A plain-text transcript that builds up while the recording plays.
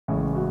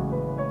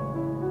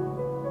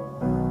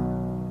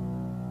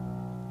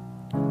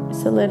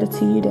It's a letter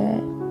to you,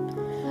 Dad.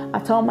 I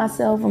told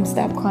myself I'm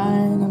stop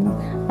crying.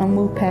 I'm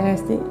move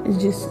past it.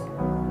 It's just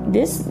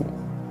this.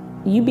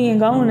 You being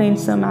gone ain't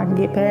something I can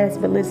get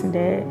past. But listen,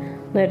 Dad.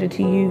 Letter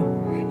to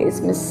you. It's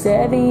been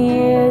 7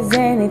 years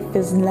and it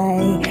feels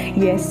like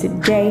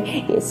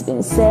yesterday. It's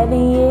been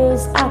 7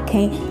 years, I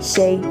can't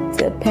shake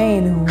the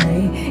pain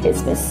away.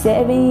 It's been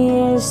 7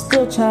 years,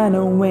 still trying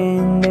to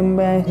win them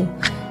brighter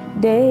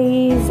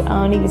days. I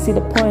don't even see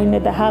the point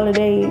of the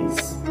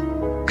holidays.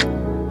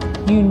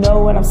 You know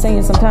what I'm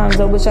saying? Sometimes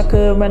I wish I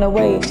could run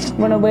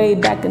away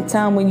back in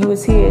time when you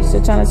was here.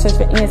 Still trying to search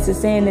for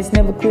answers, saying it's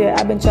never clear.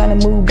 I've been trying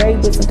to move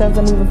brave, but sometimes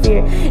I move in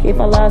fear. If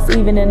I lost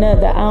even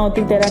another, I don't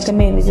think that I can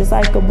manage. Just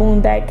like a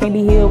wound that can't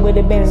be healed with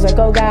a bandage. Like,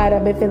 oh God,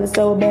 I've been feeling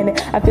so abandoned.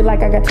 I feel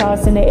like I got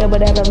tossed in the air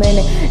without a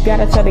landing.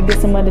 Gotta try to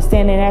get some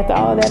understanding. After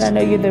all that, I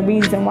know you're the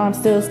reason why I'm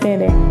still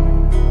standing.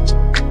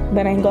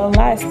 But I ain't gonna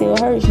lie, it still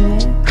hurts,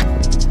 man.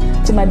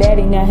 To my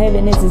daddy, now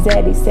heaven is his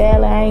daddy.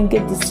 Sadly, I ain't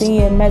get to see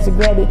him magic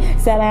grabby.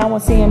 Sadly, I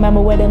won't see him at my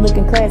wedding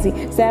looking classy.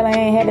 Sadly, I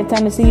ain't had the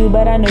time to see you,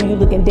 but I know you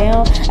looking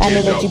down. I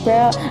know that you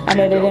proud. I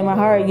know that in my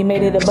heart you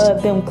made it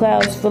above them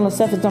clouds. Feeling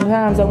suffer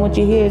sometimes, I want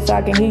you here so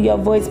I can hear your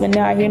voice, but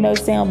now I hear no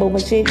sound. But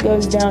when shit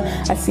goes down,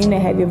 I seem to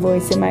have your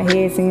voice in my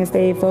head saying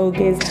stay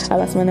focused. I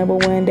lost my number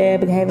one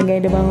dad, but haven't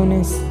gained a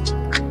bonus.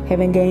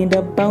 Haven't gained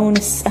a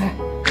bonus.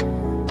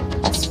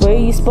 I swear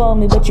you spoiled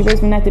me, but you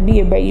raised me not to be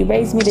a brat. You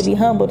raised me to be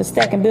humble, to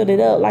stack and build it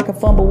up like a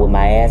fumble with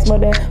my ass more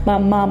than my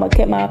mama.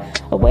 Kept my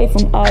away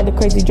from all the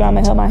crazy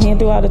drama, held my hand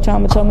through all the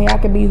trauma, told me I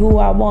could be who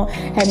I want,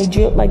 had me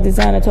drip like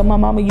designer. Told my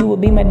mama you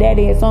would be my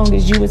daddy as long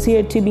as you was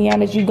here. To be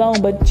honest, you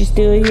gone, but you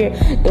still here.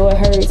 Though it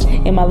hurts,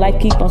 and my life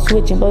keep on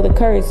switching, blow the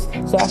curse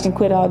so I can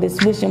quit all this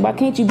wishing. Why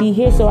can't you be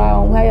here so I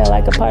don't feel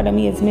like a part of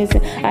me is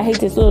missing? I hate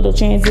this little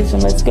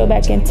transition. Let's go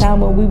back in time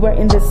when we were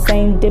in the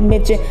same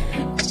dimension.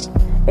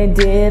 And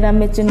did I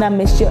mention I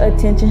missed your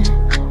attention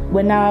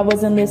when I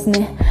wasn't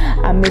listening?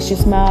 I miss your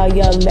smile,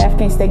 your laugh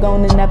can't stay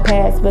gone in the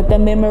past, but the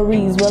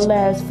memories will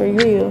last for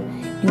real.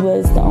 You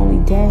was the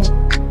only dad,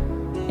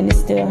 and it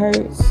still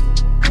hurts.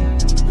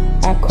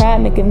 I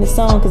cried making this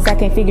song cause I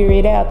can't figure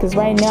it out, cause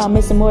right now I'm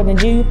missing more than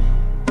you.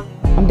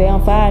 I'm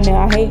down 5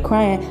 now, I hate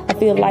crying, I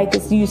feel like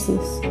it's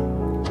useless.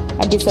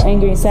 I get so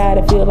angry inside,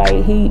 I feel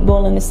like heat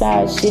boiling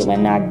inside. Shit,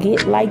 when I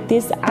get like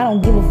this, I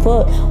don't give a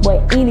fuck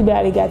what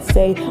anybody got to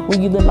say.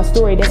 When you live my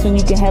story, that's when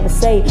you can have a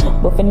say.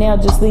 But for now,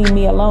 just leave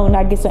me alone.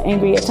 I get so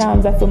angry at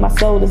times, I feel my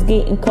soul is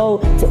getting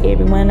cold to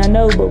everyone I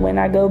know. But when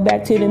I go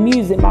back to the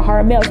music, my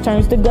heart melts,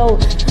 turns to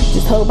gold.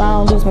 Just hope I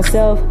don't lose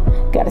myself.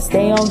 Gotta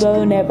stay on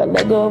go, never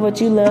let go of what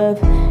you love.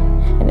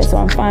 And that's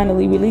why I'm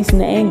finally releasing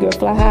the anger.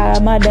 Fly high,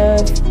 my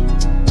dove.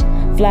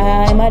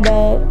 Fly high, my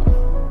dove.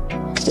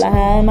 Fly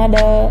high, my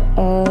dove.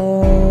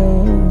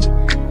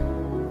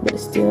 But it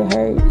still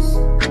hurts.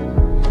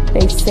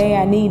 They say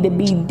I need to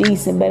be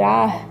decent, but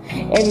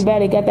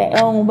everybody got their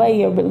own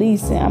way of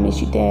releasing. I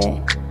miss you,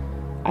 Dad.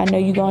 I know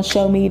you gonna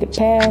show me the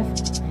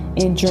path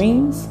in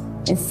dreams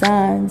and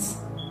signs.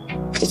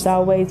 It's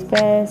always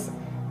fast.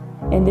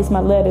 And this my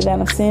letter that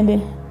I'm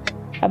sending.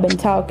 I've been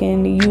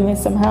talking to you and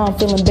somehow I'm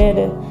feeling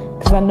better,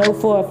 cause I know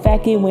for a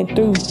fact it went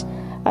through.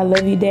 I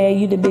love you, Dad.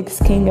 You the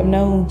biggest king I've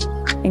known.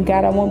 And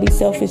God, I won't be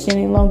selfish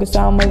any longer, so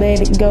I'ma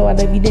let it go. I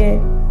love you, Dad.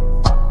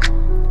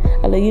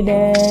 I love you,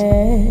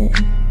 Dad.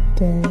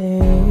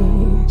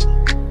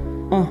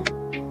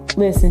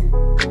 Listen.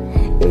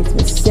 It's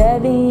been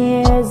 7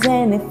 years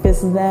and it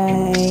feels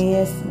like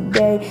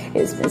yesterday.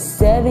 It's been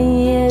 7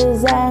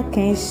 years, I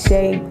can't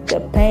shake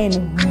the pain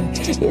away.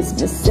 It's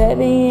been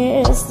 7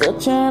 years, still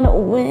trying to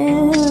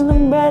win the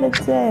brighter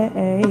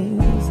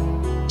days.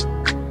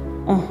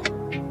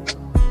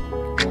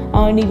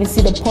 I don't even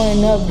see the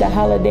point of the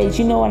holidays.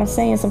 You know what I'm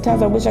saying?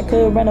 Sometimes I wish I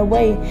could run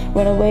away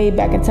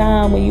back in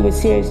time when you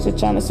was here, still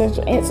trying to search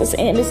for answers,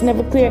 and it's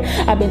never clear.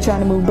 I've been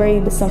trying to move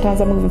brave, but sometimes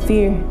I move in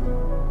fear.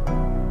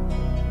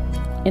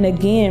 And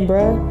again,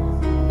 bruh,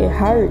 it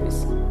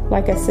hurts.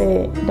 Like I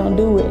said, don't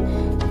do it.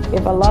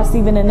 If I lost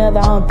even another,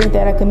 I don't think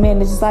that I can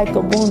manage. It's like a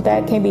wound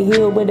that can't be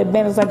healed with a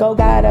bandage. Like, oh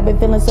God, I've been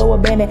feeling so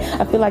abandoned.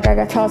 I feel like I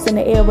got tossed in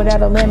the air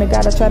without a landing.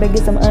 Gotta try to get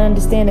some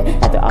understanding.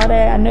 After all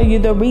that, I know you're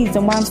the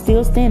reason why I'm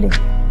still standing.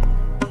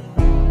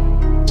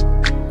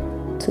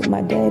 Took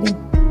my daddy,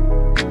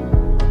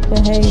 but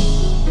hey,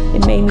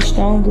 it made me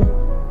stronger.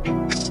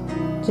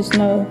 Just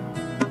know,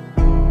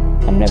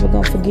 I'm never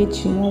gonna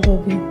forget you. I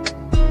love you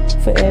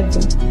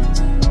forever.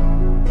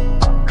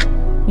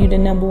 You the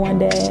 #1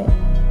 dad,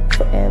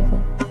 forever,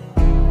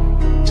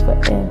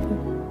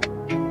 forever.